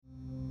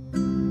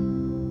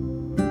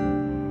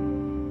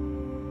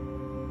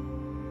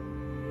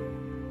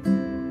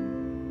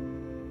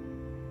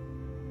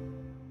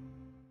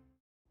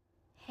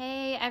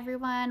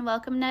everyone.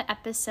 Welcome to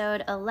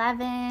episode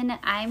 11.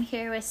 I'm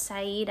here with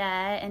Saida,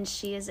 and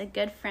she is a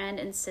good friend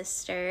and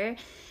sister.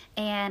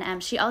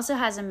 And she also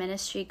has a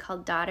ministry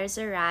called Daughters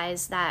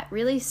Arise that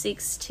really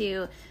seeks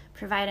to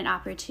provide an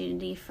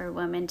opportunity for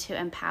women to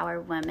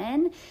empower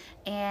women.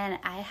 And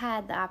I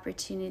had the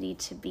opportunity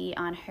to be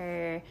on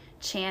her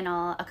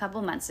channel a couple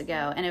months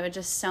ago, and it was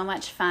just so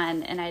much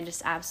fun. And I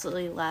just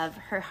absolutely love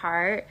her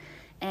heart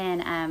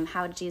and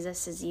how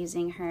Jesus is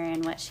using her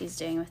and what she's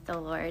doing with the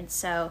Lord.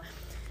 So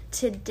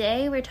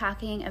today we're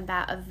talking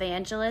about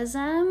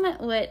evangelism,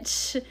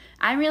 which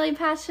I'm really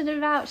passionate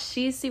about.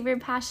 She's super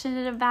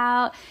passionate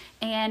about,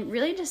 and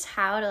really just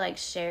how to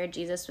share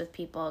Jesus with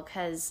people,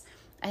 because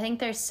I think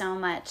there's so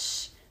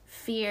much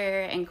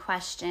fear and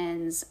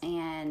questions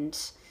and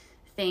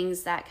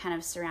things that kind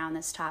of surround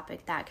this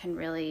topic that can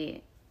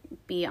really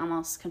be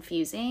almost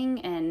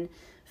confusing and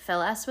fill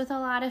us with a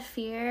lot of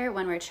fear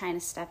when we're trying to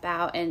step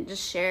out and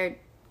just share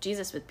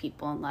Jesus with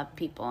people and love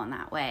people in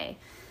that way.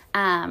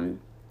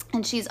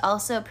 And she's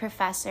also a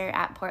professor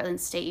at Portland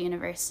State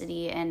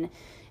University and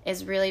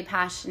is really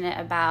passionate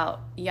about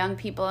young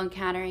people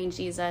encountering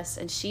Jesus,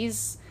 and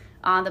she's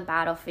on the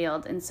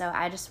battlefield. And so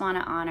I just want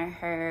to honor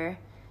her,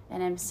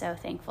 and I'm so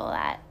thankful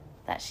that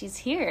she's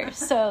here.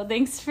 So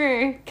thanks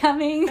for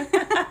coming.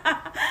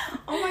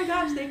 Oh my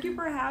gosh, thank you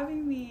for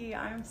having me.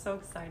 I'm so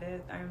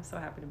excited. I'm so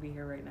happy to be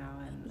here right now,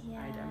 and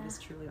I'm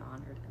just truly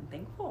honored and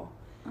thankful.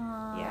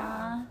 Aww,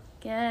 yeah.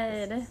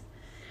 Good.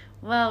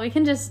 Well, we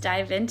can just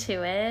dive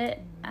into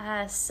it.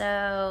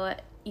 So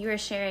you were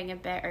sharing a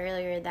bit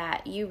earlier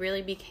that you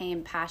really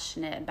became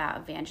passionate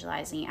about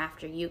evangelizing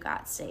after you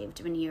got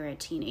saved when you were a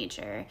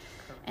teenager.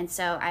 Correct. And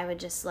so I would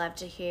just love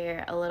to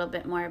hear a little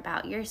bit more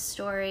about your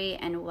story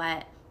and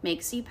what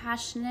makes you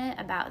passionate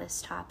about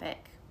this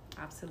topic.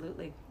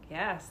 Absolutely.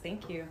 Yes,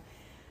 thank you.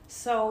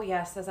 So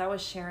yes, as I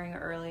was sharing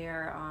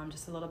earlier,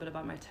 just a little bit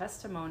about my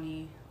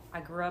testimony.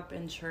 I grew up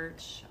in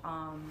church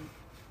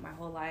my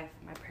whole life.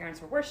 My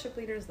parents were worship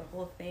leaders, the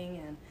whole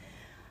thing, and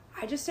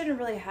I just didn't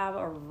really have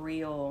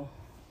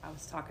I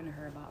was talking to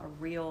her about a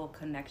real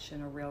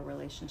connection, a real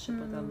relationship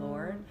with the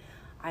Lord.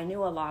 I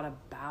knew a lot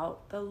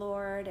about the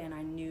Lord, and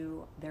I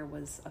knew there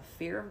was a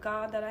fear of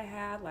God that I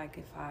had. Like,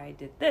 if I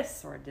did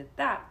this or did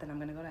that, then I'm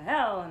going to go to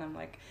hell.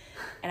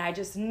 And I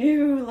just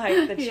knew,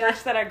 the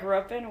church that I grew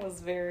up in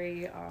was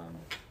very,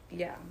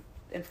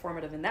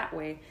 informative in that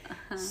way.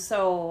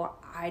 So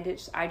I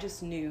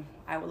just knew.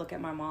 I would look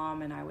at my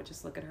mom, and I would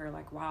just look at her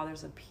like, wow,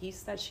 there's a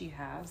peace that she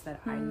has that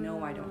I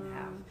know I don't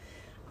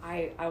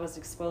have. I was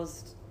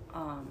exposed,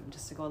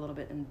 just to go a little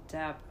bit in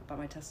depth about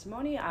my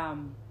testimony,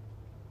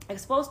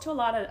 exposed to a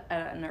lot at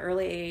an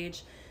early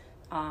age,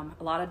 a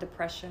lot of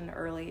depression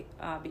early,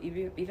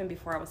 even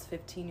before I was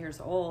 15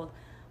 years old,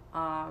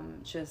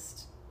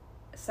 just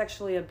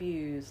sexually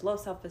abused, low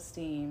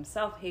self-esteem,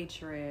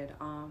 self-hatred,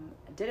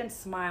 didn't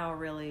smile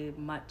really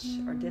much,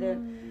 or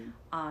didn't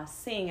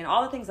sing, and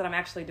all the things that I'm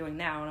actually doing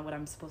now and what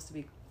I'm supposed to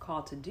be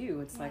called to do.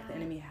 It's like the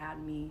enemy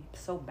had me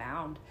so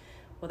bound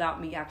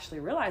without me actually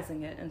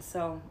realizing it. And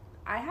so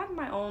I had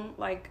my own,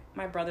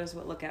 my brothers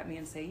would look at me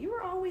and say, you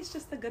were always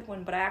just the good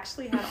one, but I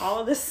actually had all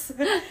of this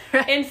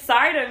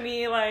inside of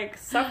me,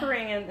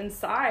 suffering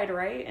inside,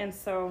 right? And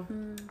so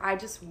I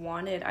just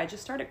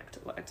started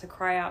to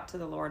cry out to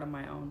the Lord on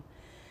my own,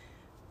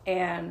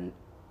 and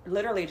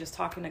literally just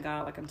talking to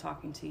God like I'm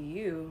talking to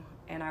you.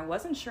 And I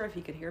wasn't sure if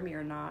he could hear me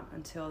or not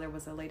until there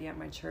was a lady at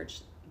my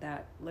church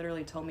that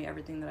literally told me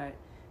everything that I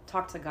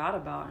talked to God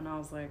about, and I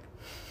was like,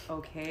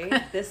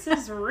 okay, this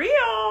is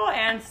real.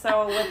 And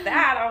so with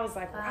that, I was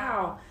like,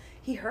 wow,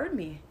 he heard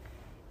me,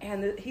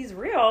 and he's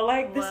real.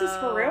 This is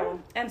for real.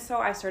 And so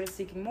I started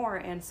seeking more.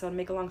 And so, to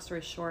make a long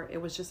story short,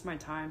 it was just my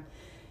time.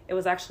 It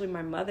was actually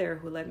my mother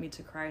who led me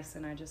to Christ,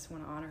 and I just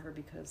want to honor her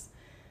because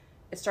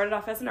it started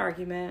off as an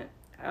argument.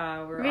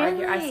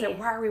 Really? I said,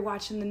 why are we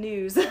watching the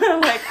news?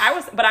 I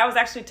was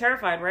actually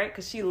terrified, right?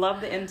 Because she loved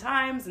the end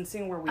times and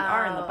seeing where we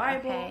are in the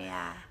Bible. Okay,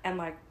 yeah. And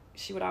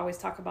she would always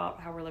talk about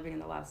how we're living in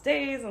the last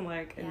days,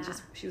 and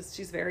just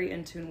she's very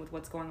in tune with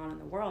what's going on in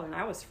the world. And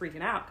I was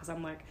freaking out because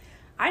I'm like,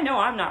 I know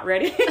I'm not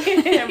ready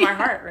in my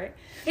heart,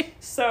 right?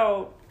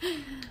 So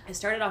it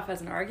started off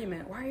as an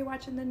argument. Why are you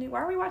watching the news?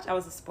 Why are we watching? I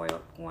was a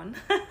spoiled one.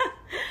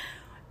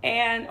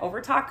 And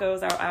over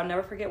tacos, I'll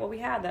never forget what we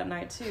had that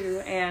night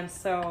too. And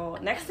so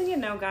next thing you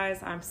know,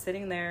 guys, I'm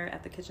sitting there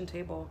at the kitchen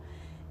table,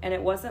 and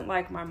it wasn't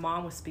like my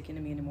mom was speaking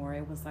to me anymore.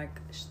 It was like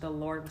the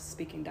Lord was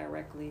speaking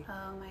directly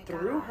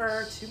through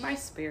her to my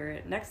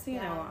spirit. Next thing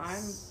you know,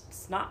 I'm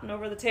snotting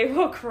over the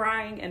table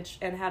crying,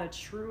 and had a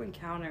true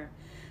encounter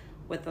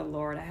with the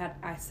Lord.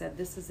 I said,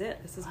 this is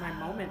it. This is my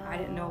moment. I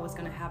didn't know it was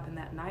going to happen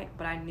that night,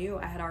 but I knew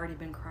I had already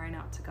been crying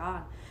out to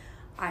God.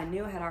 I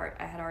knew I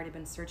had already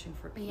been searching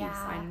for peace.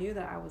 Yeah. I knew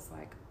that I was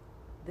like,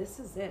 this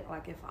is it.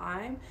 If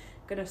I'm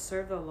going to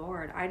serve the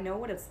Lord, I know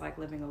what it's like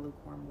living a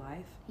lukewarm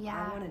life.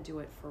 Yeah. I want to do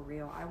it for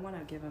real. I want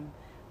to give him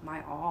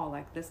my all.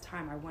 This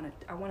time I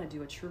want to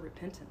do a true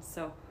repentance.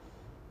 So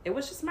it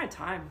was just my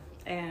time.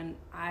 And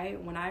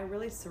when I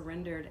really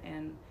surrendered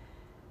and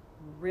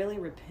really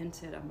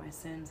repented of my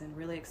sins and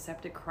really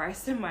accepted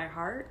Christ in my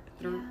heart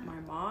through my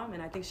mom.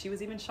 And I think she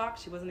was even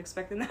shocked. She wasn't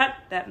expecting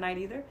that night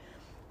either.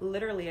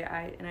 Literally,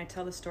 I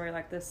tell the story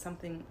like this,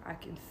 something I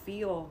can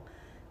feel,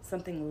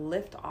 something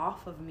lift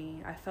off of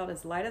me. I felt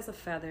as light as a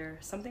feather.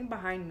 Something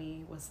behind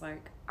me was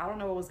like, I don't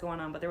know what was going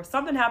on, but there was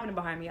something happening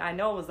behind me. I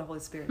know it was the Holy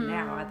Spirit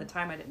now. At the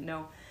time, I didn't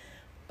know.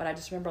 But I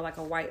just remember like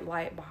a white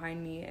light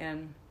behind me,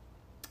 and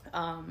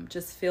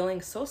just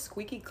feeling so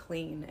squeaky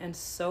clean and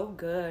so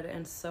good.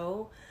 And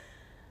so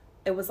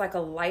it was like a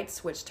light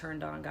switch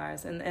turned on,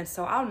 guys. And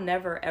so I'll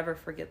never, ever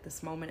forget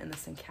this moment and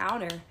this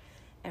encounter.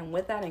 And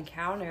with that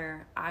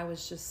encounter, I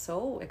was just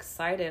so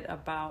excited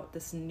about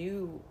this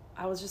new,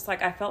 I was just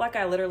like, I felt like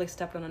I literally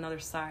stepped on another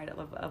side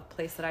of a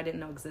place that I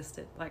didn't know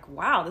existed. Like,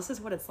 wow, this is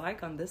what it's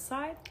like on this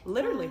side?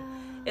 Literally.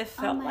 It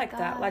felt like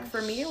that. Like,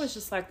 for me, it was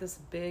just like this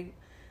big,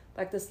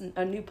 like this,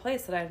 a new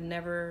place that I've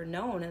never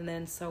known. And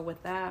then so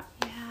with that,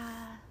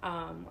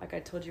 like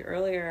I told you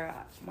earlier,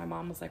 my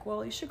mom was like,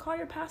 well, you should call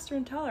your pastor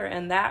and tell her.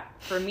 And that,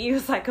 for me,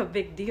 was like a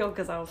big deal,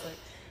 because I was like,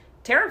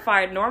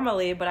 terrified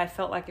normally, but I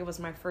felt like it was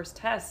my first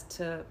test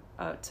to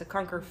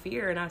conquer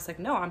fear. And I was like,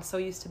 no, I'm so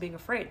used to being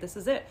afraid. This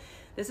is it.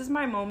 This is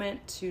my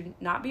moment to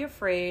not be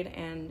afraid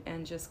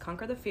and just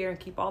conquer the fear and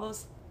keep all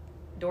those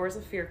doors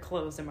of fear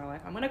closed in my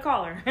life. I'm going to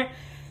call her.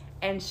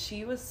 And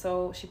she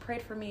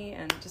prayed for me.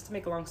 And just to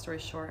make a long story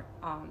short,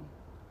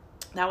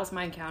 that was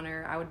my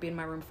encounter. I would be in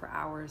my room for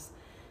hours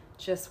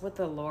just with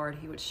the Lord.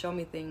 He would show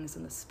me things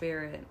in the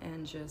spirit,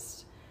 and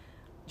just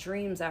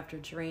dreams after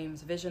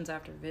dreams, visions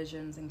after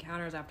visions,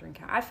 encounters after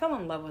encounter. I fell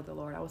in love with the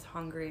Lord. I was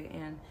hungry,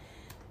 and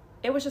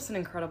it was just an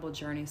incredible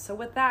journey. So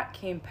with that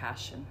came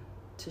passion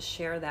to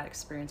share that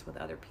experience with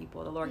other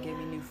people. The Lord gave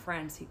me new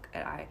friends.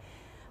 I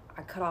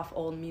cut off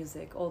old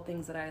music, old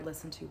things that I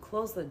listened to,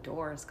 closed the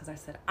doors, because I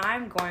said,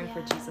 I'm going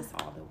for Jesus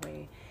all the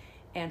way.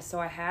 And so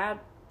I had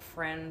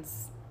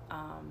friends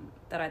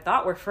that I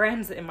thought were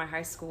friends in my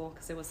high school,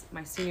 because it was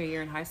my senior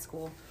year in high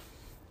school.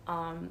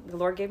 The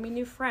Lord gave me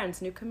new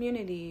friends, new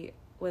community,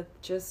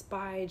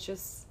 by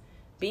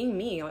being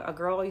me. A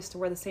girl used to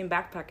wear the same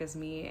backpack as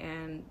me,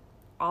 and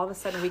all of a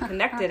sudden we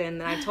connected.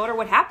 And I told her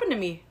what happened to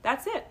me.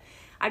 That's it.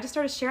 I just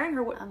started sharing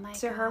her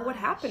what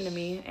happened to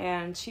me,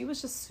 and she was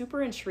just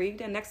super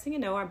intrigued. And next thing you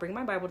know, I bring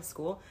my Bible to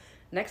school.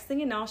 Next thing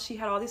you know, she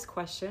had all these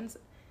questions.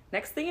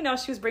 Next thing you know,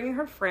 she was bringing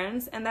her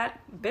friends, and that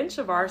bench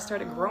of ours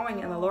started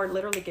growing, and the Lord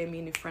literally gave me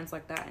new friends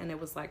like that. And it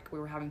was like we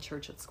were having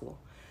church at school,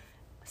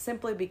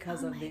 simply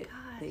because of the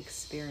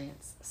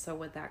experience. So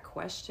with that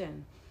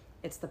question,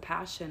 it's the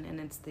passion and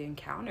it's the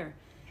encounter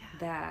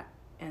that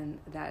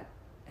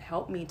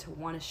helped me to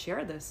want to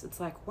share this. It's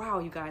like, wow,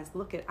 you guys,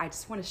 I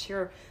just want to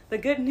share the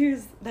good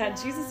news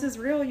that Jesus is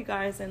real, you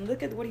guys, and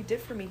look at what he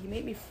did for me. He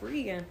made me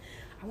free, and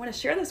I want to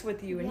share this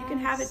with you, and you can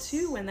have it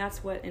too. And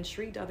that's what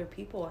intrigued other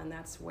people, and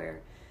that's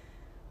where,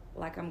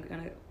 like,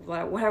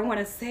 what I want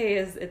to say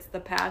is, it's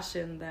the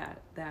passion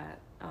that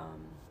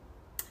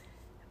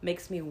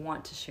makes me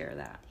want to share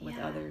that with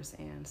others.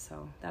 And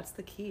so that's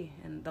the key.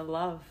 And the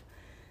love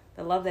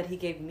that he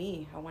gave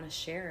me, I want to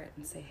share it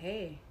and say,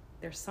 hey,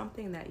 there's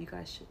something that you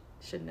guys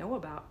should know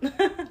about.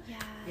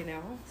 You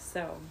know,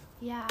 so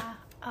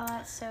oh,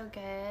 that's so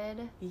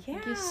good.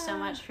 Thank you so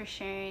much for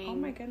sharing. Oh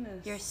my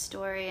goodness, your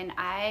story. And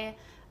I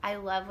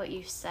love what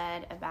you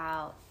said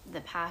about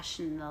the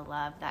passion and the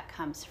love that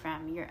comes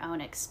from your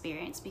own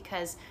experience,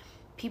 because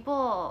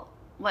people,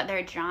 what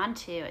they're drawn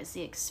to is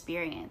the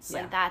experience.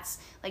 Like, that's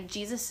like,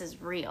 Jesus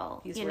is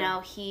real. He's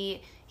real.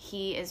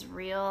 He is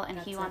real, and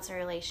he wants a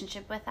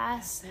relationship with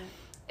us.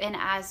 And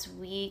as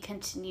we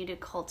continue to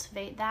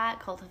cultivate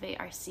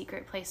our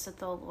secret place with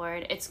the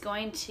Lord, it's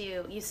going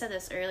to, you said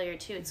this earlier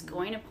too, it's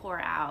going to pour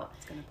out.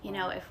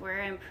 If we're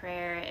in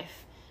prayer,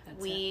 if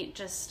we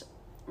just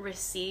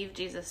receive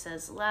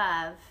Jesus's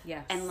love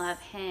and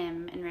love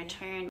him in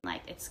return,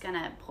 like, it's going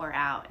to pour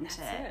out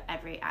into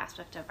every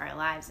aspect of our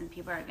lives, and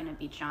people are going to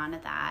be drawn to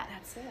that.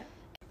 That's it.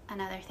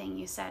 Another thing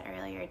you said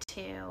earlier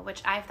too,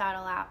 which I've thought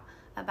a lot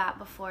about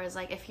before, is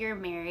like, if you're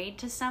married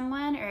to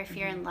someone or if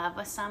you're in love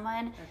with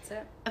someone, that's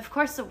it. Of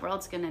course the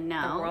world's gonna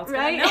know. The world's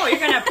gonna know. You're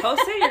gonna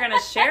post it, you're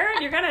gonna share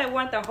it, you're gonna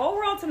want the whole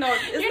world to know.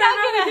 You're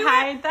not gonna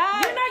hide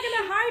that. You're not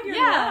gonna hide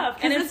your love.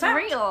 And it's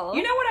real.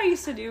 You know what I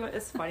used to do?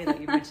 It's funny that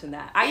you mentioned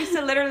that. I used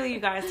to literally, you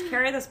guys,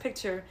 carry this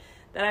picture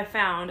that I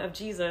found of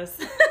Jesus.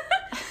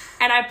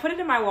 And I put it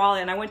in my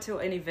wallet, and I went to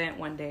an event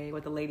one day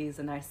with the ladies,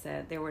 and I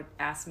said, they would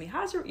ask me,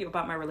 how's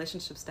about my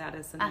relationship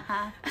status? And I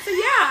said,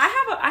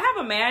 yeah, I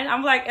have a man.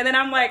 I'm like, and then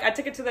I'm like, I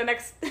took it to the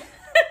next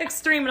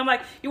extreme, and I'm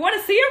like, you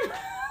want to see him?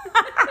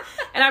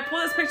 And I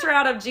pulled this picture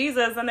out of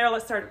Jesus, and they all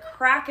started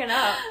cracking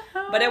up.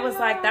 But it was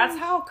like, that's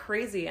how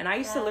crazy. And I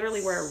used to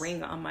literally wear a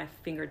ring on my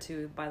finger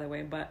too, by the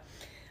way. But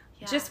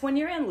just when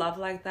you're in love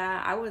like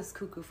that, I was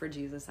cuckoo for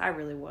Jesus. I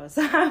really was.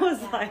 I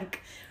was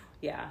like...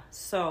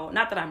 so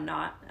not that I'm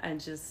not, I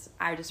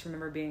just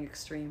remember being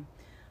extreme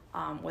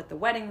with the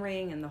wedding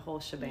ring and the whole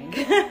shebang,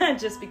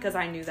 just because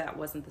I knew that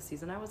wasn't the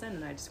season I was in,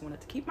 and I just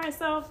wanted to keep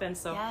myself. And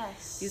so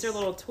these are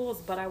little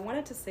tools. But I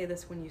wanted to say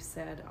this when you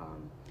said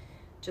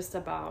just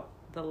about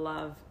the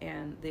love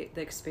and the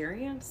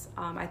experience.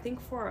 I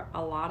think for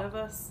a lot of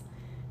us,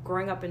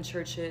 growing up in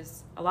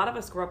churches, a lot of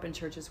us grow up in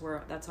churches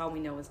where that's all we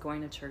know is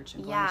going to church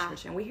and going to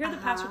church. And we hear the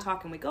pastor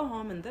talk and we go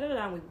home and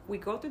and we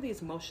go through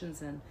these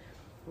motions and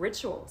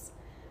rituals.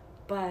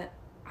 But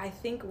I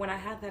think when I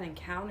had that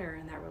encounter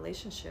and that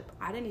relationship,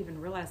 I didn't even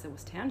realize it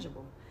was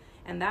tangible.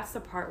 And that's the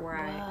part where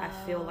I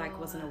feel like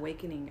was an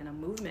awakening and a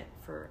movement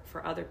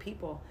for other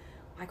people.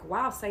 Like,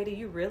 wow, Saida,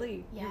 you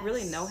really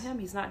know him?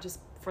 He's not just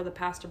for the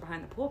pastor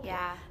behind the pulpit.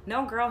 Yeah.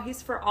 No, girl,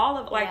 he's for all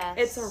of, like,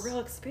 it's a real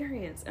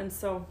experience. And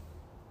so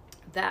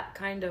that's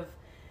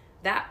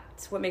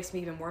what makes me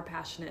even more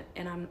passionate.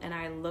 And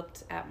I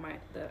looked at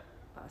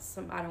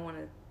I don't want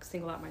to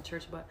single out my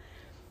church, but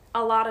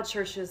a lot of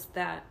churches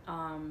that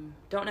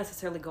don't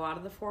necessarily go out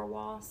of the four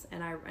walls.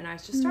 And I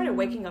just started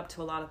waking up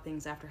to a lot of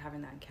things after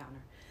having that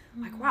encounter.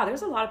 Like, wow,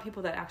 there's a lot of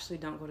people that actually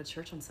don't go to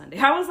church on Sunday.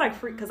 I was like,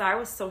 free, because I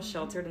was so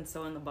sheltered and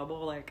so in the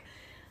bubble, like,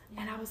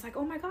 and I was like,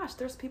 oh my gosh,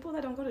 there's people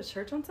that don't go to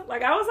church on Sunday.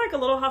 Like, I was like a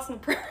little house on the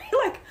prairie.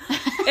 Like,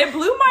 it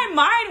blew my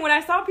mind when I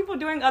saw people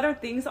doing other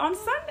things on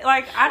Sunday.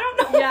 Like, I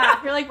don't know.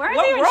 Yeah, you're like, where are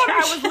what they in world church?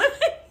 I was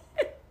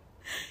living.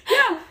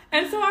 Yeah,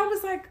 and so I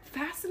was like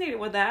fascinated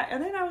with that,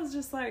 and then I was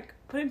just like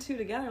putting two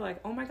together, like,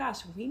 oh my gosh,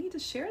 we need to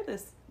share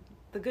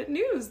the good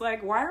news.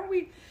 Like, why aren't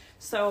we?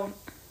 So,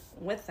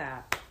 with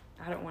that,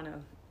 I don't want to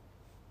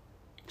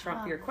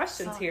trump your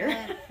questions here.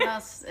 No,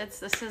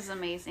 this is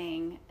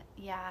amazing.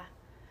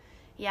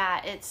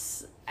 Yeah,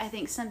 it's, I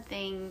think,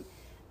 something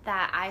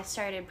that I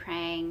started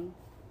praying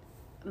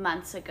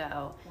months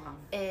ago. Wow.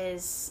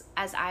 Is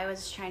as I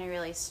was trying to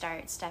really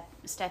start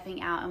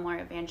stepping out in more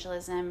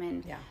evangelism,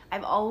 and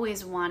I've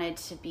always wanted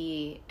to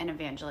be an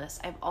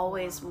evangelist. I've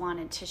always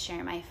wanted to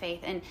share my faith,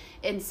 and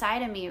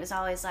inside of me it was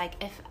always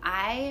like, if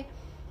I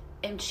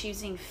am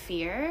choosing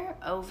fear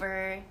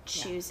over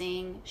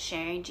choosing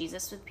sharing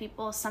Jesus with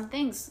people,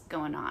 something's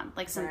going on.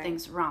 Like,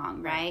 something's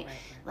wrong, right?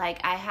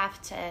 Like, I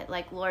have to,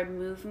 like, Lord,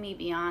 move me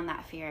beyond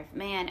that fear of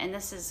man. And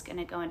this is going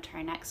to go into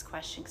our next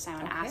question, because I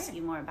want to ask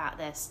you more about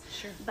this.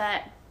 Sure.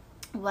 But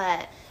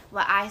what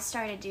I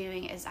started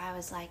doing is I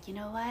was like, you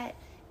know what?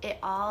 It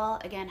all,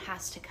 again,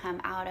 has to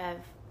come out of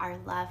our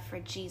love for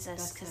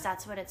Jesus, because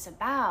that's what it's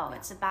about.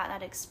 It's about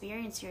that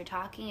experience you were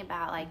talking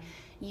about. Like,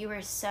 you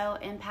were so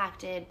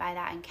impacted by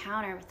that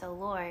encounter with the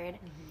Lord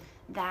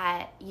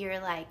that you're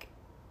like,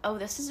 oh,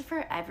 this is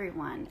for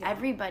everyone.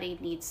 Everybody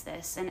needs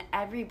this, and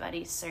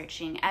everybody's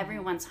searching.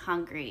 Everyone's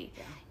hungry,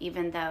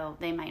 even though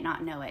they might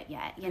not know it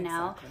yet, you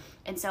know?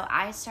 And so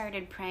I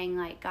started praying,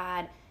 like,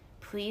 God,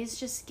 please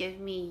just give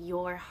me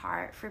your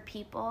heart for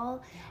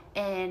people.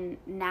 And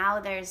now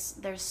there's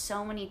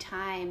so many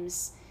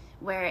times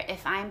where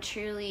if I'm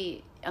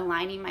truly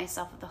aligning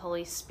myself with the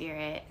Holy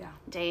Spirit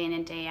day in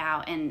and day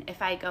out, and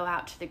if I go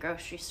out to the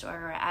grocery store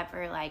or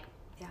wherever, like,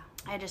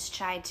 I just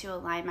try to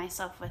align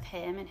myself with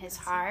him and his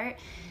heart,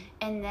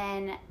 and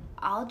then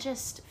I'll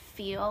just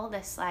feel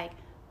this, like,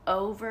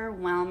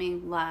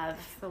 overwhelming love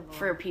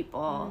for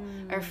people,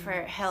 or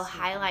for he'll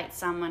highlight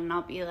someone, and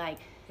I'll be like,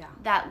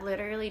 that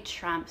literally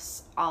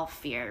trumps all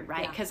fear,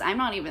 right? Because I'm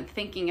not even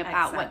thinking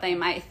about what they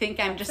might think.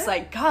 I'm just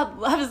like, God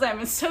loves them,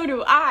 and so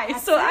do I.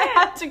 So I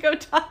have to go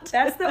talk to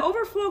That's them. the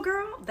overflow,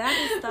 girl. That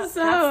is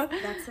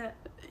that's it.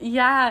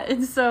 Yeah,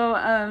 and so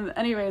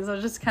anyways, it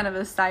was just kind of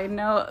a side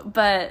note,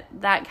 but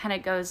that kind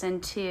of goes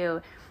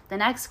into the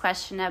next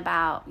question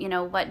about, you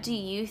know, what do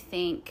you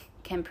think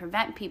can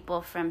prevent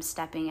people from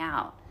stepping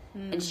out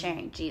and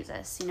sharing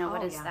Jesus? You know,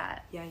 what is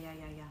that? Yeah.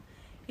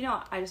 You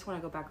know, I just want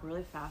to go back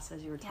really fast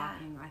as you were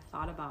talking. I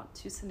thought about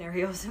two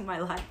scenarios in my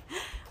life.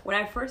 When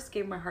I first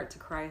gave my heart to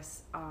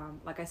Christ,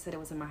 like I said, it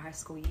was in my high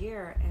school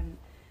year, and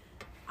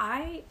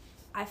I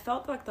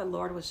felt like the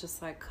Lord was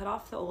just like, cut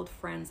off the old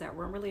friends that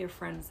weren't really your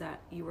friends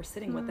that you were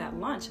sitting with at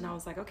lunch. And I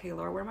was like, okay,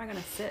 Lord, where am I going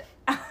to sit?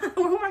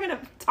 Who am I going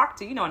to talk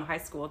to? You know, in high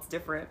school, it's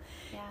different.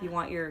 Yeah. You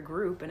want your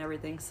group and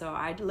everything. So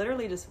I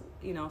literally just,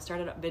 you know,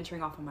 started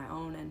venturing off on my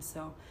own. And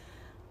so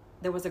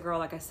there was a girl,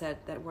 like I said,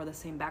 that wore the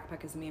same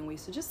backpack as me, and we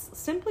used to just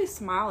simply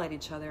smile at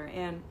each other.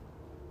 And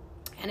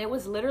it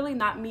was literally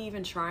not me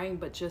even trying,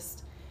 but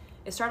just,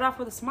 it started off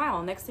with a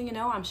smile. Next thing you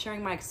know, I'm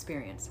sharing my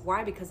experience.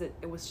 Why? Because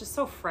it was just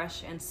so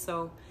fresh, and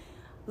so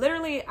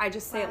literally, I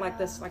just say it like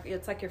this, like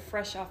it's like you're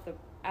fresh out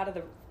of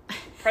the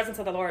presence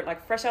of the Lord,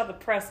 like fresh out of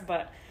the press.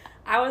 But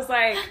I was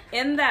like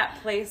in that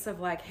place of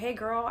like, hey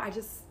girl, I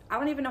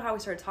don't even know how we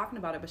started talking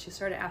about it, but she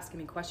started asking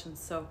me questions.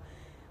 So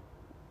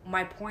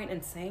my point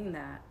in saying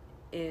that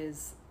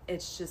is,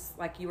 it's just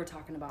like you were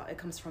talking about, it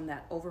comes from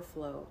that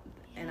overflow.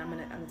 And I'm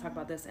gonna talk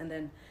about this, and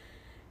then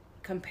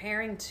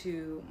comparing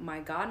to my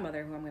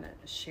godmother, who I'm gonna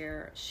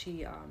share.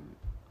 She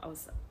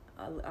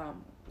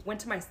went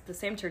to the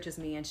same church as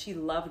me, and she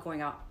loved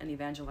going out and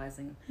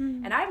evangelizing.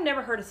 And I've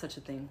never heard of such a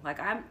thing. Like,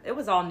 it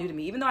was all new to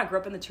me. Even though I grew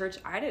up in the church,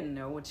 I didn't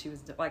know what she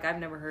was doing. Like, I've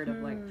never heard of,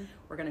 like,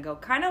 we're gonna go,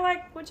 kind of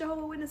like what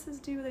Jehovah's Witnesses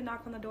do. They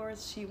knock on the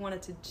doors. She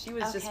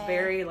was just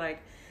very,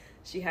 like,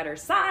 she had her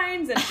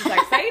signs, and she's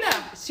like,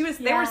 Saida.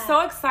 They were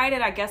so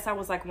excited. I guess I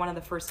was like one of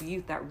the first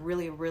youth that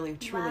really, really,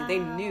 truly, they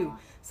knew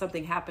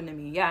something happened to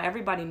me. Yeah,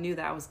 everybody knew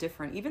that I was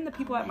different. Even the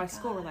people at my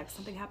school were like,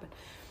 something happened.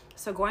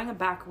 So going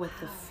back with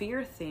the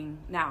fear thing,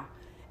 now,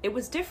 it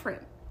was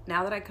different.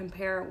 Now that I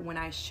compare when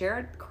I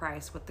shared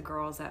Christ with the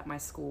girls at my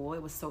school,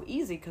 it was so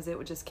easy because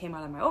it just came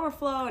out of my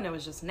overflow and it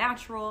was just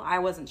natural. I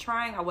wasn't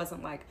trying. I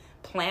wasn't like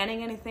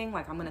planning anything.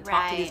 Like, I'm going to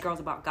talk to these girls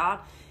about God.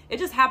 It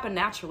just happened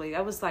naturally.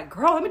 I was like,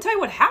 girl, let me tell you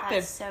what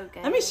happened. That's so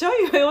good. Let me show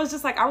you. It was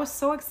just like, I was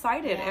so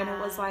excited. And it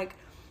was like,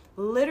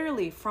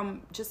 literally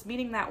from just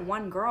meeting that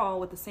one girl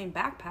with the same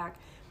backpack,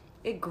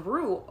 it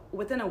grew.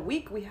 Within a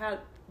week,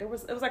 it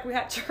was like we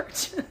had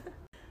church.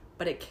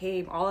 But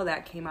all of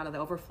that came out of the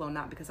overflow,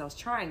 not because I was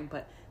trying,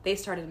 but they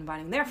started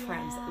inviting their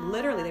friends.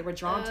 Literally, they were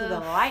drawn to the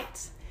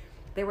light.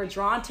 They were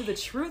drawn to the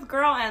truth,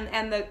 girl,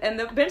 and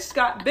the bench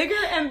got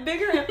bigger and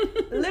bigger, and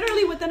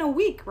literally within a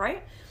week,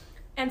 right?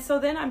 And so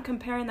then I'm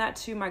comparing that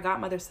to my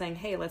godmother saying,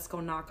 hey, let's go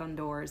knock on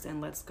doors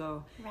and let's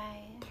go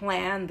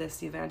plan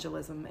this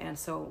evangelism. And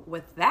so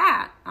with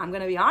that, I'm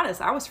going to be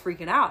honest, I was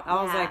freaking out.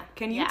 I was like,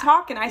 can you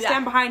talk? And I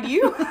stand behind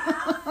you.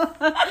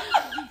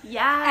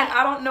 Yeah. And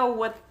I don't know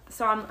what,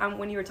 so I'm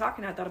when you were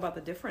talking, I thought about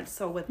the difference.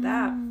 So with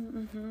that,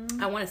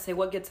 I want to say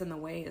what gets in the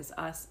way is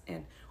us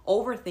and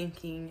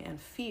overthinking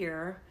and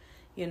fear,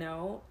 you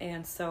know?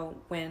 And so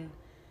when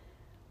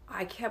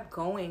I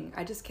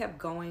just kept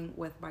going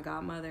with my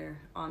godmother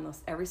on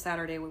those, every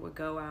Saturday we would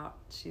go out.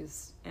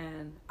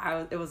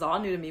 It was all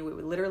new to me. We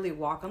would literally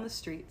walk on the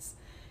streets.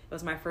 It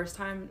was my first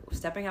time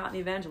stepping out in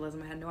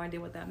evangelism. I had no idea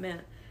what that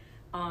meant.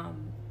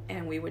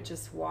 And we would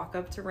just walk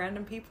up to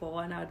random people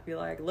and I'd be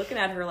like looking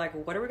at her like,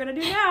 what are we going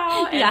to do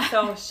now? And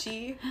so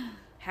she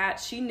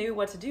knew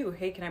what to do.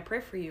 Hey, can I pray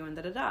for you? And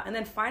da-da-da. And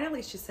then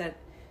finally she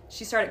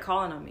started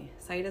calling on me.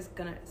 Saida's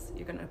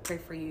you're going to pray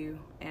for you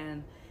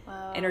and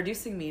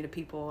introducing me to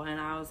people. And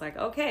I was like,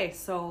 okay.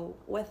 So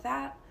with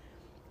that,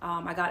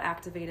 I got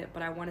activated,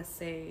 but I want to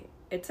say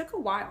it took a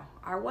while.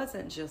 I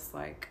wasn't just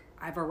like,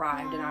 I've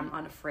arrived and I'm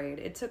unafraid.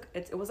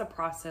 It was a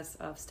process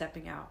of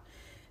stepping out.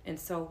 And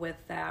so with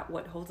that,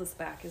 what holds us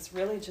back is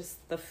really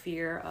just the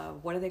fear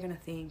of what are they going to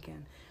think?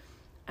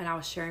 And I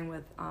was sharing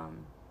with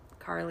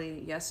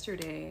Carly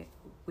yesterday,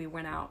 we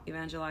went out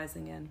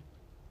evangelizing and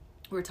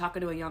we were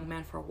talking to a young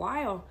man for a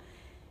while.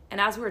 And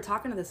as we were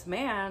talking to this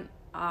man,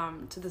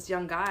 to this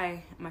young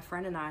guy, my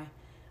friend and I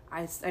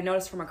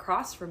noticed from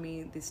across from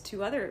me these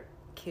two other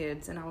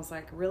kids, and I was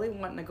like really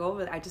wanting to go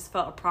over there. I just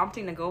felt a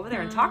prompting to go over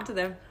there and talk to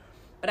them,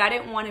 but I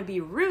didn't want to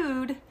be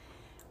rude.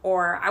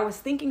 Or I was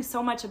thinking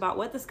so much about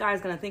what this guy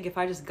is going to think if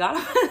I just got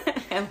up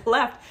and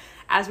left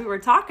as we were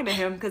talking to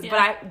him.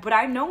 But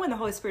I know when the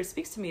Holy Spirit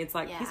speaks to me, it's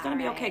like, he's going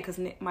to be okay. Because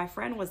my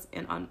friend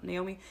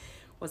Naomi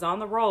was on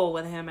the roll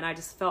with him. And I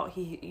just felt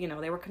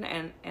they were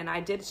connected. And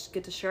I did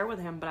get to share with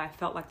him. But I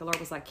felt like the Lord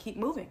was like, keep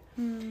moving.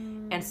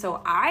 And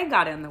so I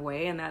got in the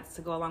way. And that's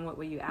to go along with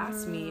what you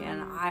asked me.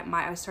 And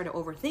I started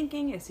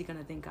overthinking. Is he going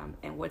to think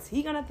and what's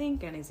he going to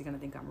think? And is he going to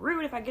think I'm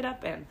rude if I get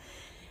up?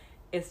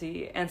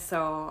 And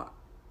so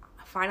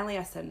finally,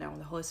 I said, no,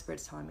 the Holy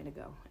Spirit's telling me to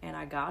go. And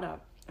I got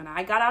up and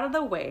I got out of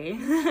the way.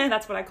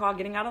 That's what I call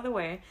getting out of the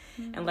way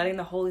and letting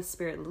the Holy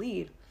Spirit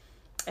lead.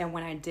 And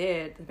when I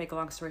did, to make a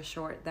long story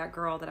short, that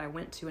girl that I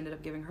went to ended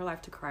up giving her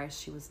life to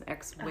Christ. She was an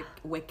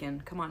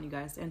ex-Wiccan. Come on, you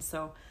guys. And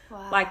so,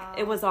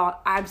 it was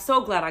all, I'm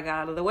so glad I got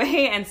out of the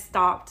way and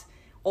stopped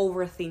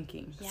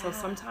overthinking. Yeah. So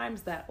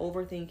sometimes that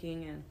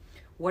overthinking and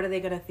what are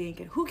they going to think?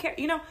 And who cares?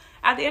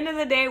 At the end of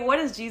the day, what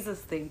does Jesus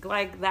think?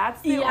 Like,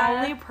 that's the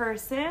only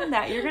person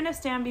that you're going to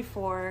stand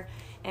before.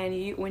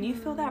 And when you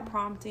feel that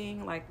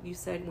prompting, like you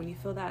said, when you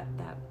feel that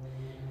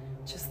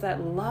just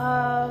that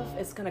love,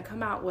 it's going to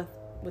come out with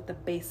the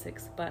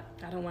basics. But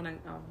I don't want to,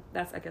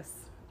 that's, I guess,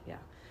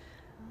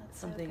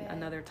 something,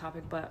 another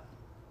topic. But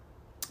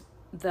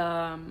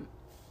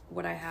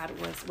what I had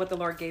was, what the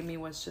Lord gave me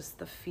was just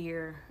the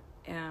fear,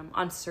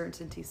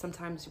 uncertainty.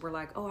 Sometimes we're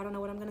like, oh, I don't know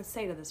what I'm going to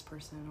say to this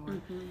person,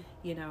 or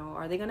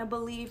are they going to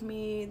believe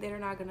me? They're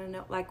not going to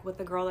know. Like with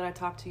the girl that I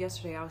talked to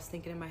yesterday, I was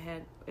thinking in my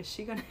head, is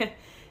she going to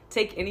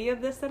take any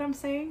of this that I'm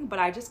saying? But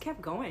I just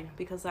kept going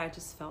because I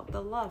just felt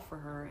the love for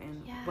her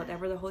and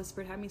whatever the Holy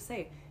Spirit had me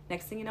say.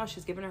 Next thing you know,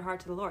 she's giving her heart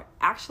to the Lord.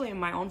 Actually, in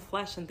my own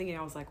flesh and thinking,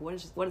 I was like, what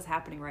is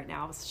happening right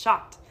now? I was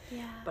shocked.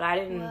 Yeah. But I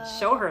didn't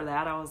show her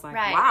that. I was like,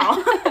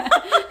 wow.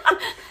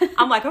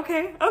 I'm like,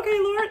 okay,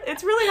 Lord,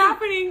 it's really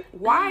happening.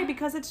 Why?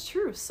 Because it's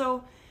true.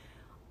 So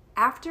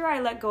after I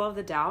let go of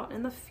the doubt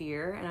and the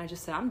fear, and I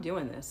just said, I'm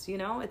doing this,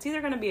 it's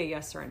either going to be a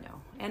yes or a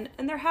no. And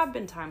there have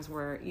been times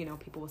where,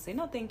 people will say,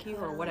 no, thank you,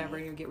 or whatever,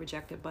 and you get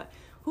rejected. But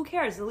who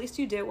cares? At least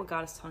you did what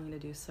God is telling you to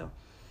do. So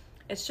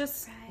it's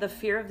just the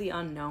fear of the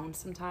unknown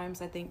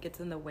sometimes, I think, gets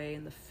in the way,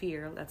 and the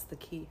fear, that's the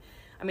key.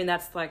 I mean,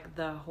 that's like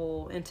the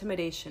whole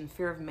intimidation,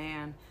 fear of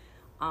man.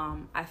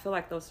 I feel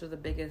like those are the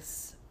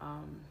biggest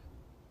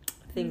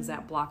things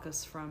that block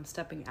us from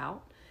stepping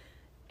out,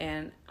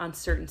 and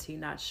uncertainty,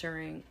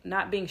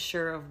 not being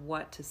sure of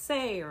what to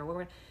say or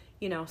what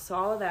so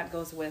all of that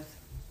goes with,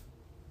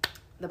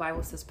 the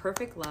Bible says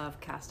perfect love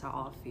casts out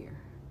all fear.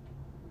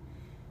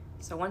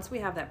 So once we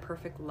have that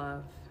perfect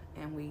love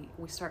and we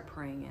start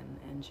praying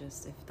and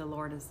just, if the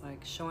Lord is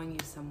like showing you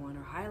someone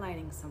or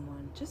highlighting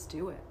someone, just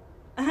do it.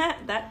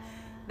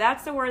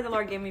 That's the word the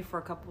Lord gave me for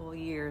a couple of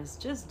years.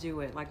 Just do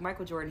it. Like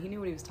Michael Jordan, he knew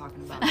what he was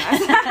talking about.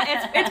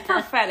 It's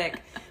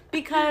prophetic.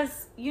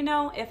 Because, you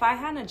know, if I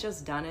hadn't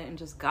just done it and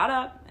just got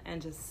up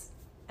and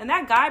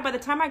that guy, by the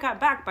time I got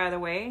back, by the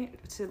way,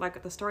 to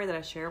like the story that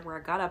I shared where I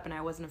got up and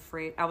I was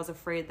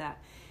afraid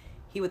that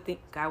he would think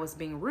I was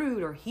being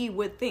rude, or he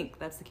would think,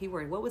 that's the key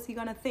word. What was he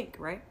going to think,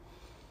 right?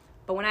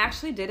 But when I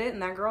actually did it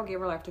and that girl gave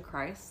her life to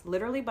Christ,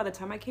 literally by the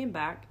time I came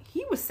back,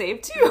 he was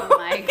saved too. Oh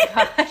my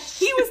gosh.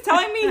 He was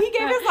telling me he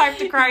gave his life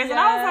to Christ. Yes. And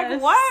I was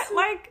like, what?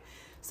 Like,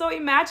 so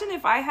imagine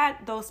if I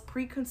had those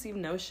preconceived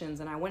notions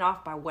and I went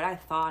off by what I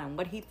thought and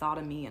what he thought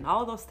of me and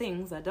all those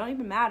things that don't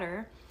even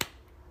matter,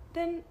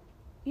 then,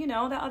 you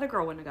know, that other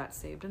girl wouldn't have got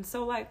saved. And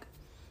so, like,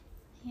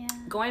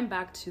 going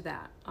back to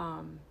that,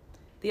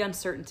 the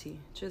uncertainty,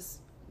 just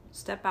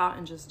step out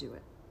and just do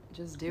it.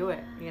 Just do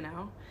it, you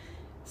know?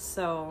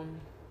 So,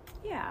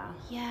 yeah.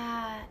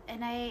 Yeah,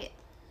 and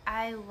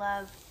I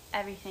love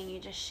everything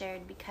you just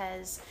shared,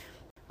 because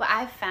what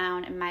I've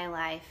found in my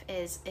life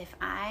is if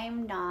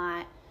I'm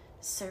not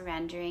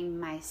surrendering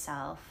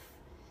myself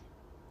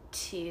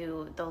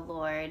to the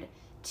Lord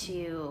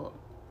to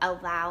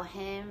allow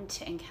him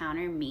to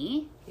encounter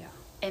me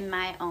in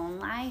my own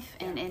life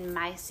and in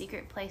my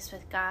secret place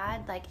with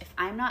God, like if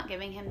I'm not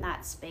giving him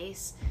that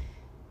space,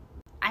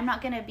 I'm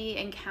not going to be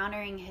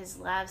encountering his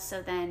love.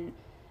 So then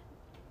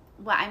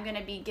what I'm going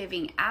to be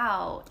giving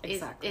out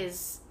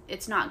is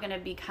it's not going to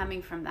be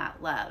coming from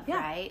that love,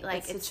 right?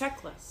 Like it's a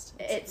checklist.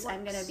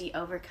 I'm going to be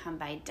overcome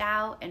by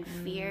doubt and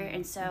fear.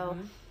 And so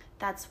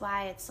that's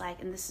why it's like,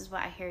 and this is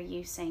what I hear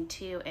you saying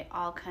too, it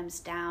all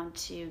comes down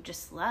to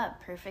just love.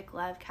 Perfect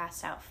love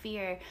casts out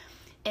fear.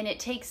 And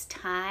it takes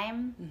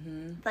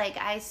time. Like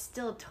I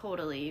still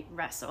totally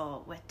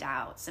wrestle with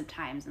doubt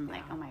sometimes. And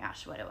like, oh my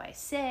gosh, what do I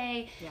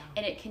say?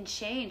 And it can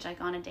change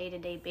like on a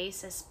day-to-day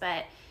basis.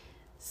 But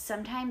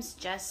sometimes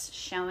just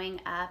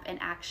showing up and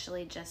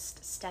actually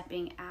just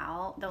stepping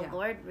out, the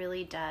Lord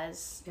really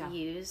does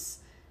use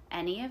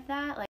any of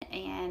that. Like,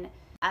 and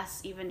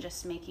us even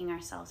just making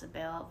ourselves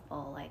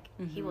available, like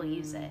he will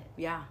use it.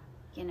 Yeah.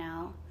 You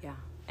know? Yeah.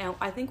 And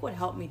I think what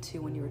helped me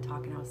too when you were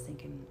talking, I was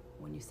thinking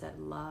when you said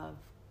love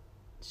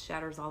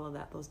shatters all of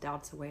those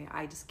doubts away.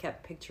 I just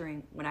kept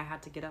picturing when I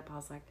had to get up,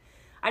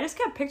 I just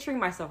kept picturing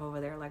myself over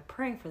there, like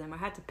praying for them. I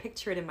had to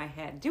picture it in my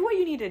head. Do what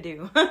you need to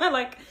do.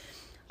 Like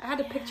I had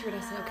to picture it. I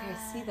said, okay,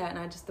 I see that.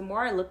 And the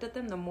more I looked at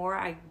them, the more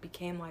I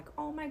became like,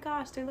 oh my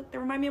gosh, they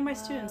remind me of my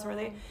students, or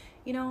they,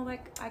 you know,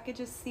 like I could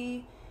just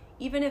see,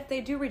 even if they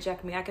do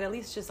reject me, I could at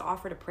least just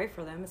offer to pray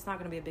for them. It's not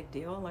going to be a big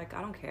deal. Like,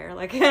 I don't care.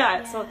 Like,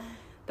 So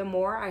the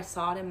more I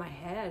saw it in my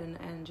head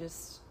and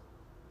just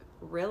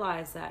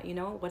realized that, you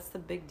know, what's the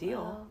big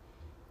deal?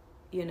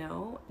 You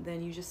know,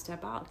 then you just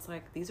step out. It's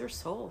like, these are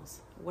souls.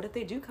 What if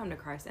they do come to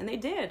Christ? And they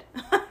did.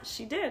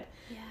 She did.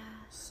 Yeah.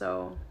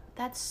 So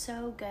that's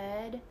so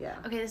good. Yeah.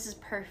 Okay, this is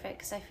perfect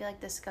because I feel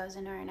like this goes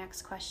into our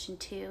next question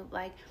too.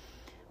 Like,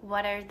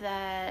 what are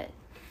the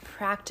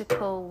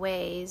practical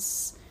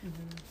ways,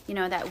 you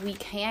know, that we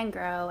can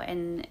grow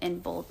in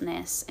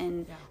boldness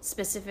and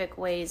specific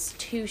ways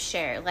to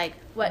share, like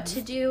what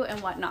to do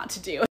and what not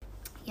to do?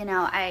 You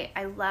know,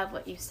 I love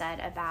what you said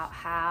about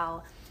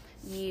how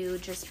you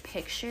just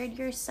pictured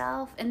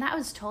yourself, and that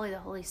was totally the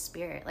Holy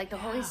Spirit. Like the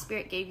Holy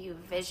Spirit gave you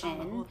a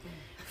vision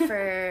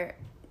for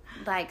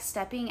like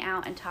stepping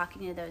out and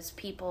talking to those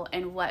people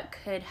and what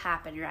could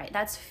happen, right?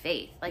 That's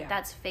faith. Like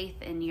that's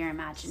faith in your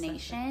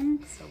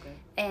imagination. So good.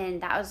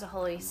 And that was the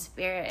Holy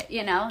Spirit,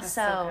 you know? That's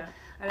so good.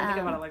 I didn't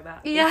think about it like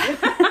that. Yeah.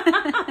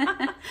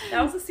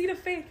 That was a seed of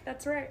faith.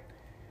 That's right.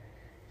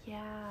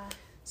 Yeah.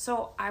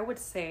 So I would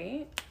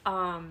say,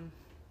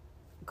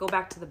 go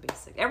back to the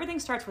basics. Everything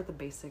starts with the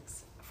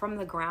basics. From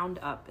the ground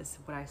up is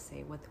what I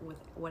say, with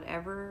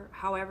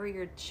however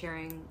you're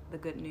sharing the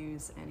good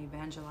news and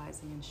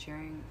evangelizing and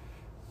sharing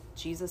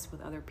Jesus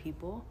with other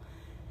people,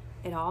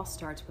 it all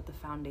starts with the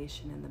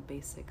foundation and the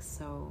basics.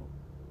 So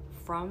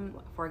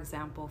for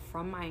example,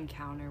 from my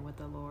encounter with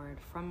the Lord,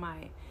 from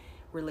my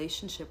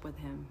relationship with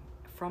him,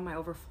 from my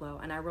overflow,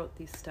 and I wrote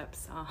these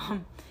steps,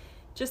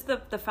 just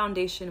the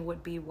foundation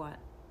would be what?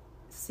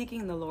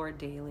 Seeking the Lord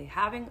daily,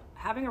 having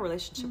a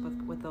relationship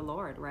with the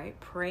Lord, right?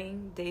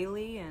 Praying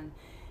daily and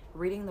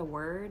reading the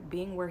word,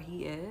 being where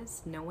he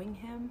is, knowing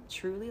him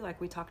truly, like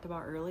we talked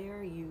about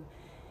earlier.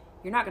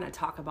 You're not going to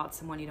talk about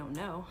someone you don't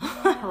know,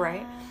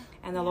 right?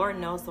 And the Lord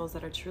knows those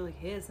that are truly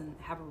his and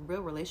have a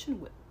real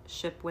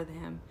relationship with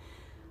him.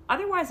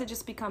 Otherwise, it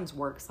just becomes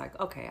works. Like,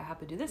 okay, I have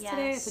to do this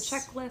today. It's a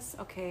checklist.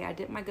 Okay, I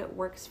did my good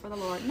works for the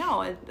Lord.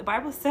 No, the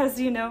Bible says,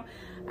 you know,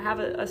 I have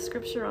a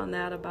scripture on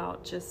that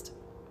about just,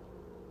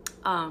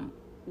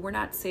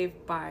 we're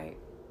saved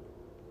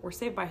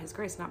by his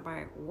grace, not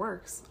by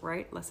works,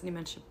 right? Lest any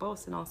man should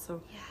boast. And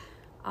also,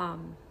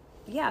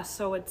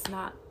 so it's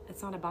not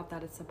about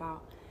that. It's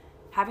about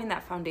having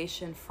that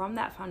foundation. From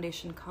that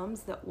foundation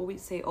comes what we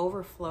say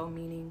overflow,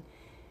 meaning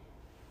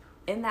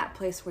in that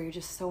place where you're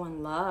just so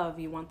in love,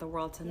 you want the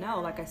world to know.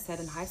 Like I said,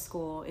 in high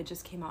school, it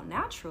just came out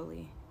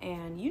naturally.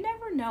 And you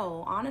never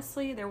know.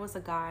 Honestly, there was a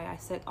guy,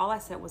 all I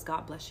said was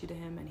God bless you to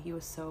him, and he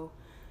was so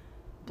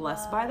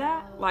blessed by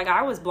that. Like,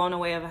 I was blown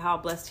away of how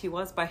blessed he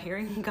was by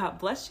hearing God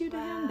bless you to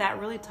him. That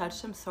really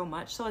touched him so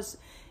much. So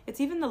it's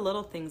even the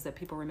little things that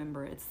people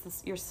remember.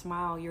 It's your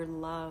smile, your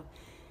love,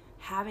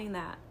 having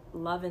that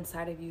love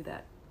inside of you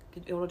that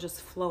it will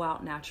just flow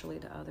out naturally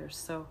to others.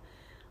 So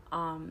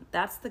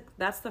that's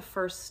the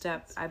first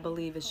step, I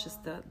believe, is just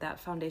that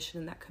foundation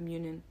and that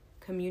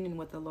communion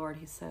with the Lord.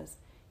 He says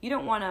you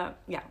don't want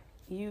to,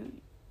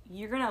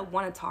 you're gonna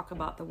want to talk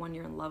about the one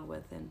you're in love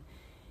with. And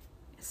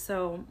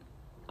so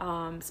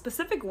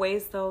specific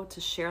ways though to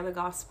share the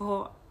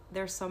gospel,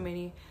 there's so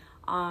many.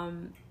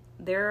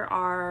 There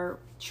are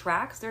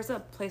tracts. There's a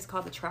place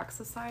called the Tract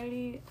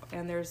Society,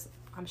 and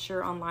I'm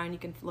sure online you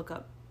can look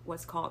up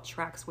what's called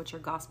tracts, which are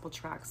gospel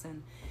tracts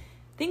and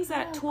things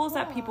tools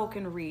that people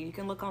can read. You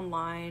can look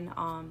online.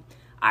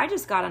 I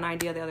just got an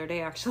idea the other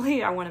day,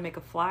 actually. I want to make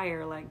a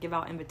flyer, like give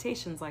out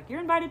invitations, like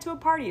you're invited to a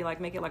party, like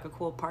make it like a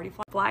cool party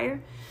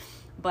flyer.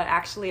 But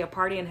actually a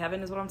party in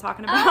heaven is what I'm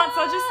talking about.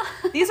 So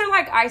just, these are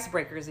like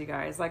icebreakers, you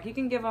guys. Like you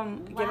can give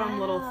them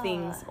little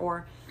things.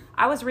 Or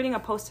I was reading a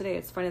post today.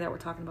 It's funny that we're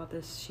talking about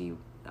this.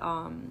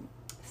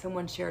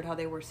 Someone shared how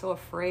they were so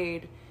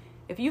afraid.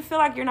 If you feel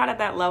like you're not at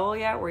that level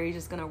yet where you're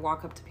just going to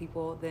walk up to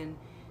people, then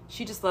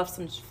she just left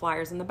some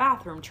flyers in the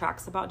bathroom,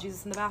 tracts about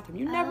Jesus in the bathroom.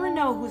 You never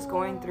know who's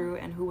going through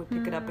and who would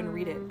pick it up and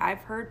read it. I've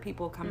heard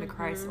people come to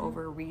Christ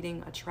over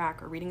reading a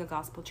tract or reading a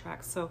gospel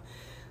tract. So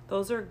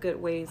those are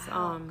good ways.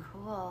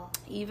 Cool.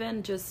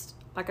 Even just,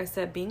 like I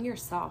said, being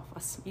yourself.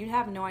 You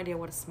have no idea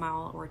what a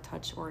smile or a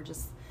touch or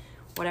just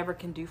whatever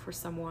can do for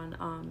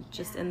someone.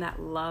 Just in that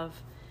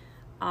love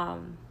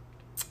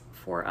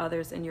for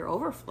others in your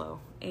overflow.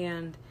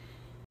 And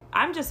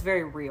I'm just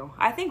very real.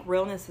 I think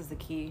realness is the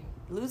key.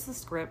 Lose the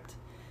script.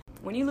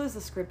 When you lose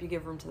the script, you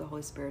give room to the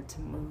Holy Spirit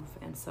to move.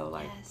 And so,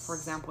 like, for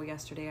example,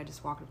 yesterday I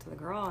just walked up to the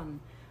girl,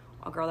 and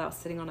a girl that was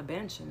sitting on a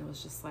bench, and it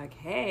was just like,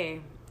 hey,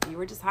 you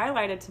were just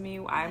highlighted to me.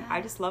 I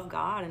just love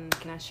God, and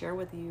can I share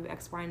with you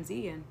X, Y, and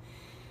Z? And,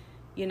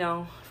 you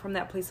know, from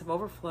that place of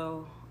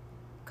overflow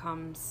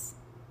comes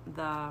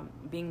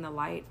being the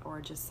light,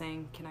 or just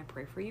saying, can I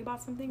pray for you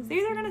about some things? They're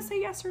either going to say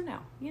yes or no,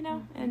 you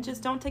know, and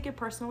just don't take it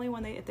personally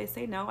if they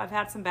say no. I've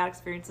had some bad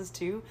experiences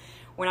too.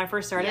 When I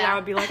first started, I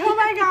would be like, oh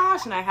my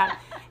gosh. And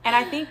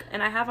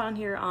I have on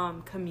here,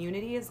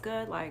 community is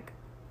good. Like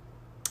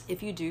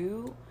if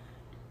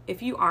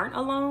you aren't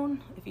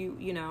alone,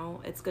 you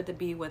know, it's good to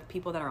be with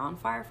people that are on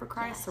fire for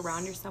Christ.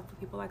 Surround yourself with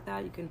people like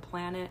that. You can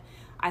plan it.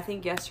 I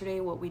think yesterday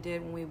what we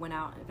did when we went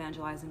out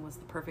evangelizing was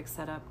the perfect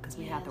setup, because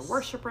we had the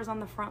worshipers on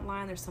the front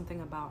line. There's something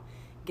about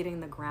getting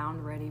the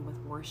ground ready with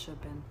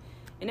worship.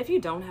 And if you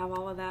don't have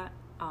all of that,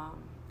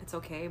 it's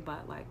okay.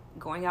 But like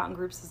going out in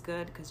groups is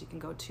good, because you can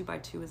go 2 by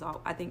 2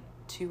 I think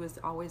 2 is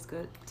always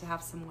good to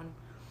have someone.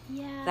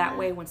 That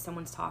way when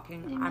someone's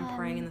talking, Amen. I'm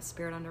praying in the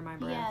Spirit under my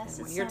breath.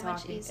 And when you're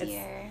talking,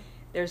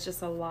 there's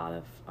just a lot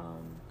of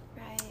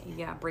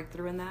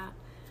breakthrough in that.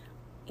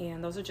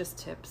 And those are just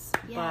tips.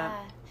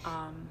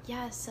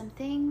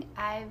 Something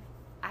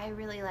I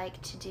really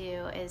like to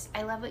do is,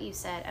 I love what you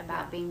said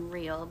about being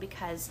real,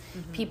 because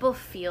people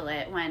feel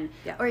it when,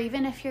 or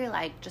even if you're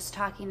like just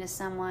talking to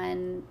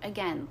someone,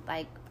 again,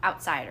 like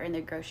outside or in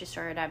the grocery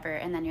store or whatever,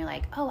 and then you're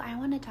like, oh, I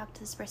want to talk to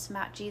this person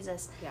about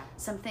Jesus.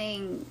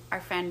 Something our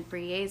friend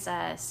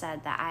Brieza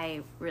said that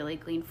I really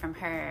gleaned from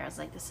her, I was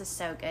like, this is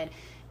so good,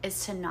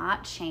 is to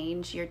not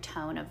change your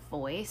tone of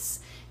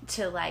voice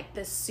to like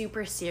this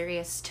super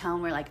serious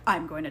tone where like,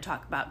 I'm going to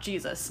talk about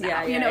Jesus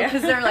now, you know,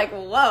 because they're like,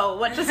 whoa,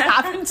 what just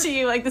happened to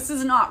you? Like, this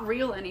is not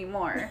real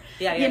anymore.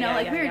 We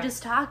were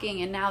just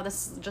talking, and now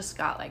this just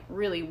got like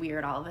really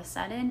weird all of a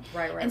sudden.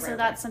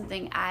 That's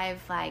something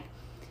I've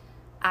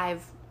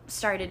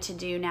started to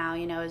do now,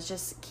 you know, is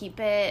just keep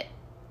it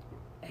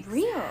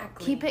real,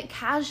 keep it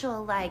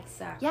casual, like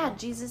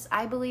Jesus,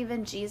 I believe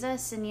in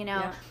Jesus. And you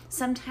know,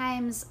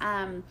 sometimes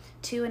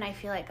too, and I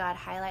feel like God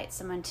highlights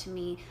someone to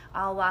me,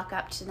 I'll walk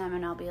up to them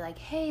and I'll be like,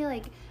 hey,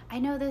 like, I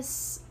know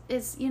this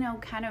is, you know,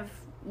 kind of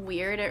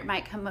weird, or it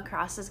might come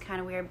across as kind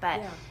of weird,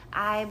 but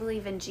I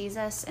believe in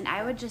Jesus, and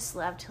I would just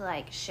love to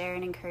like share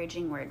an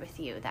encouraging word with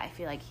you that I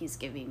feel like he's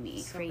giving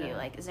me for you.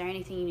 Like, is there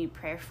anything you need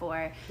prayer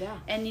for?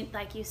 And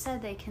like you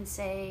said, they can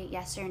say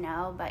yes or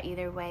no, but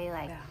either way,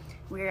 like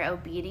we're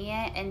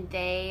obedient, and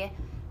they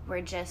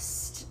were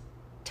just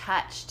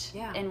touched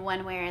in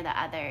one way or the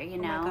other, you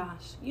know? Oh my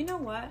gosh. You know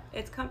what?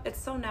 It's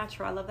so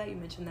natural. I love that you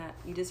mentioned that.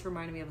 You just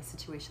reminded me of a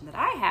situation that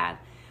I had.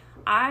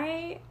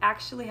 I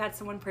actually had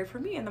someone pray for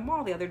me in the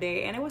mall the other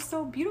day, and it was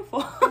so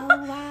beautiful. Oh,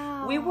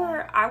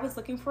 wow. I was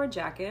looking for a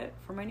jacket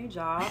for my new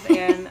job,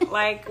 and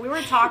like we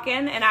were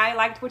talking, and I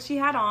liked what she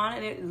had on,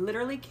 and it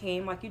literally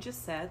came, like you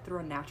just said, through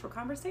a natural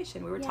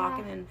conversation. We were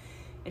talking,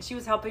 and she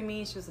was helping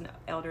me. She was an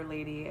elder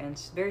lady, and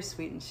she's very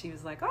sweet, and she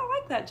was like, oh, I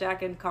like that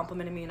jacket, and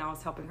complimented me, and I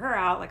was helping her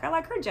out. Like, I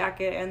like her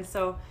jacket. And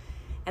so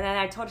And then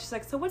I told her, she's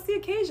like, so what's the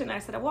occasion? I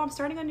said, well, I'm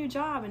starting a new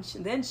job. And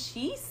then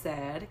she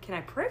said, can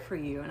I pray for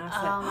you? And I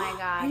said, oh my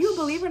gosh, are you a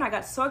believer? And I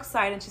got so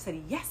excited. And she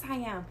said, yes, I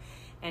am.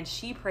 And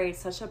she prayed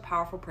such a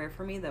powerful prayer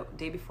for me the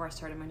day before I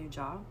started my new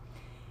job.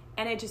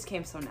 And it just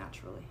came so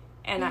naturally.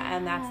 And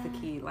and that's the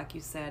key. Like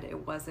you said,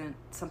 it wasn't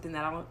something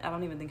that I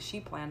don't even think she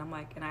planned. I'm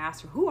like, and I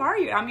asked her, who are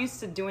you? I'm used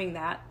to doing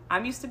that.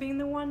 I'm used to being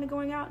the one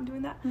going out and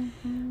doing that.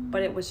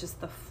 But it was just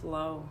the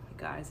flow,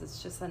 guys.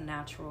 It's just a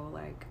natural,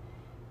 like,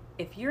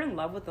 if you're in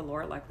love with the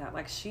Lord like that,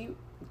 like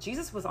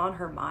Jesus was on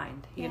her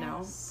mind, you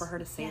know, for her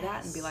to say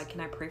that and be like,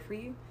 can I pray for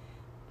you?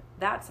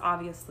 That's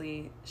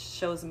obviously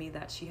shows me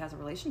that she has a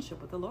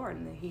relationship with the Lord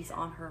and that he's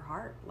on her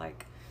heart,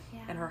 like,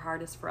 and her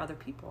heart is for other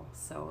people.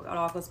 So it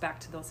all goes back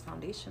to those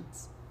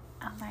foundations.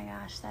 Oh my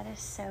gosh, that is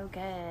so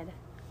good.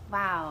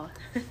 Wow.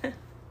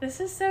 This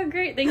is so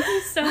great. Thank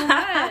you so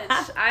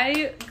much.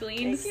 I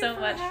gleaned so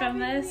much from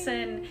this,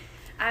 and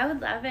I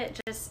would love it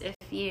just if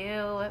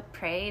you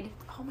prayed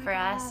for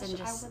us and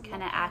just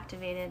kind of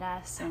activated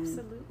us.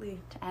 Absolutely.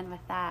 And to end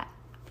with that.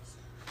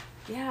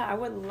 Yeah, I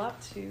would love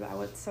to. I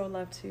would so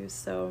love to.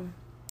 So,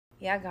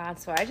 yeah, God.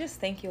 So I just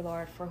thank you,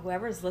 Lord, for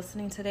whoever's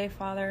listening today,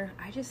 Father.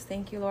 I just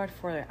thank you, Lord,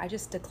 I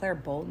just declare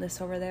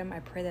boldness over them. I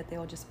pray that they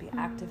will just be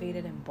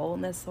activated in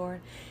boldness,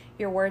 Lord.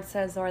 Your word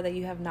says, Lord, that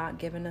you have not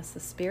given us the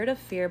spirit of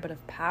fear, but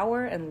of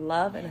power and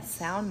love and a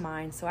sound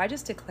mind. So I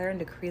just declare and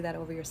decree that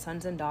over your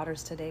sons and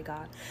daughters today,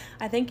 God.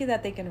 I thank you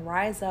that they can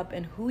rise up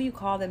in who you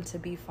call them to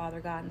be,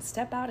 Father God, and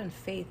step out in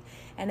faith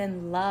and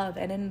in love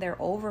and in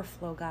their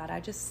overflow, God.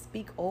 I just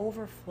speak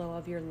overflow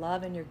of your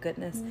love and your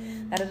goodness,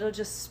 that it'll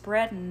just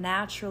spread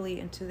naturally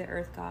into the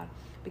earth, God,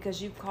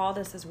 because you've called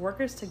us as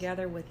workers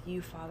together with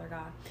you, Father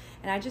God.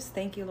 And I just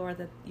thank you, Lord,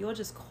 that you'll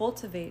just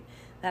cultivate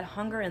that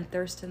hunger and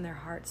thirst in their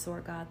hearts,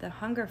 Lord God. That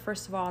hunger,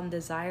 first of all, and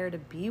desire to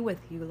be with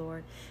you,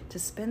 Lord, to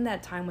spend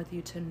that time with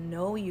you, to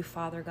know you,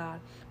 Father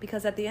God.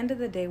 Because at the end of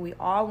the day, we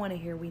all want to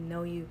hear, we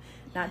know you,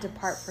 not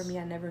depart from me,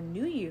 I never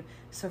knew you.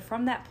 So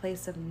from that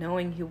place of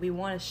knowing you, we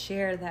want to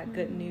share that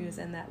good news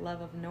and that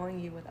love of knowing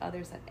you with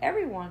others, that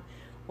everyone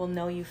will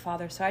know you,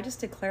 Father. So I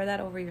just declare that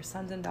over your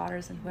sons and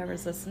daughters and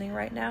whoever's listening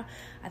right now.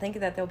 I think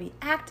that they'll be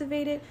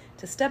activated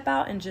to step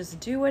out and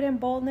just do it in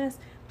boldness.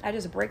 I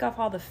just break off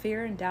all the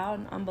fear and doubt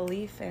and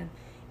unbelief and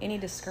any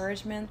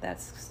discouragement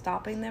that's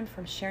stopping them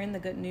from sharing the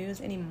good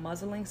news. Any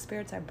muzzling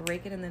spirits, I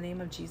break it in the name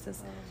of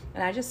Jesus.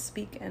 And I just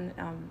speak and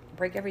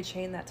break every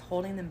chain that's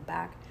holding them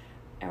back,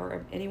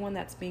 or anyone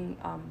that's being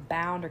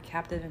bound or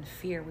captive in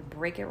fear. We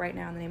break it right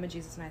now in the name of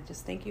Jesus. And I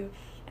just thank you.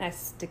 And I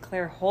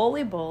declare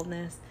holy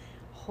boldness,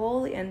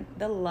 holy, and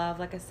the love,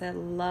 like I said,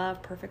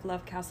 love, perfect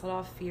love, casts out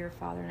all fear,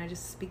 Father. And I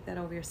just speak that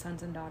over your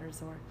sons and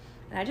daughters, Lord.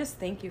 And I just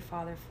thank you,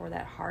 Father, for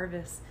that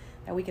harvest,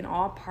 that we can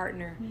all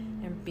partner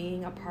in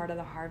being a part of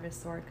the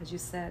harvest, Lord, because you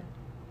said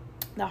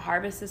the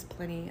harvest is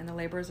plenty and the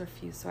laborers are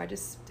few. So I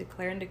just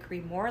declare and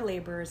decree more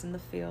laborers in the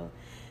field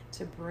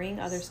to bring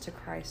others to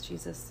Christ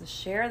Jesus, to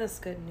share this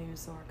good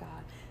news, Lord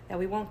God, that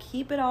we won't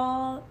keep it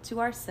all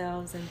to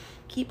ourselves and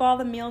keep all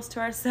the meals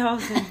to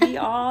ourselves and be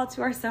all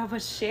to ourselves,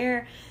 but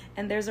share.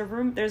 And there's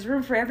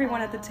room for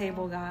everyone at the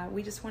table, God.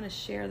 We just want to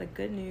share the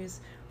good news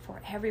for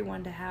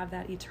everyone to have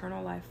that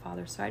eternal life,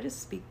 Father. So I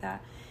just speak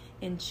that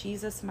in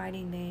Jesus'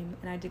 mighty name,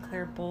 and I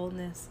declare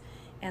boldness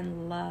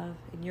and love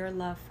and your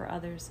love for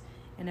others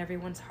in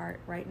everyone's heart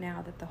right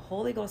now, that the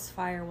Holy Ghost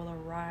fire will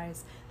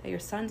arise, that your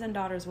sons and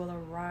daughters will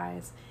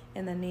arise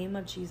in the name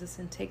of Jesus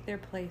and take their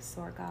place,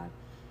 Lord God,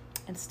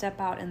 and step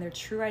out in their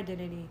true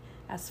identity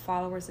as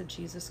followers of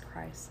Jesus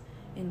Christ.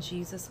 In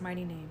Jesus'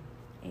 mighty name,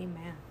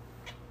 amen.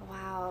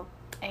 Wow.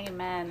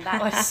 Amen.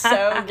 That was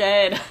so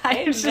good.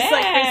 I was just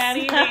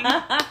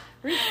like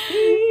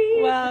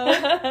receiving.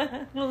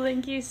 Wow. Well,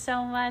 thank you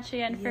so much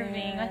again for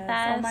being with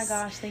us. Oh my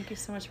gosh, thank you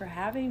so much for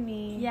having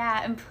me.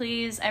 Yeah, and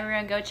please,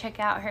 everyone, go check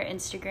out her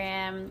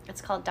Instagram.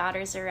 It's called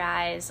Daughters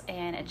Arise,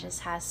 and it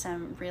just has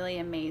some really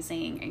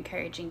amazing,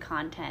 encouraging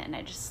content, and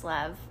I just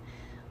love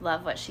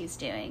what she's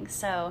doing.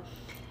 So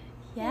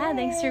yeah,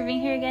 thanks for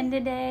being here again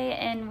today,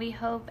 and we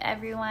hope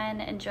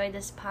everyone enjoyed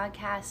this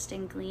podcast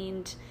and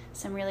gleaned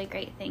some really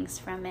great things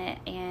from it,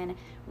 and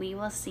we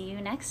will see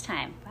you next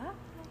time. Bye.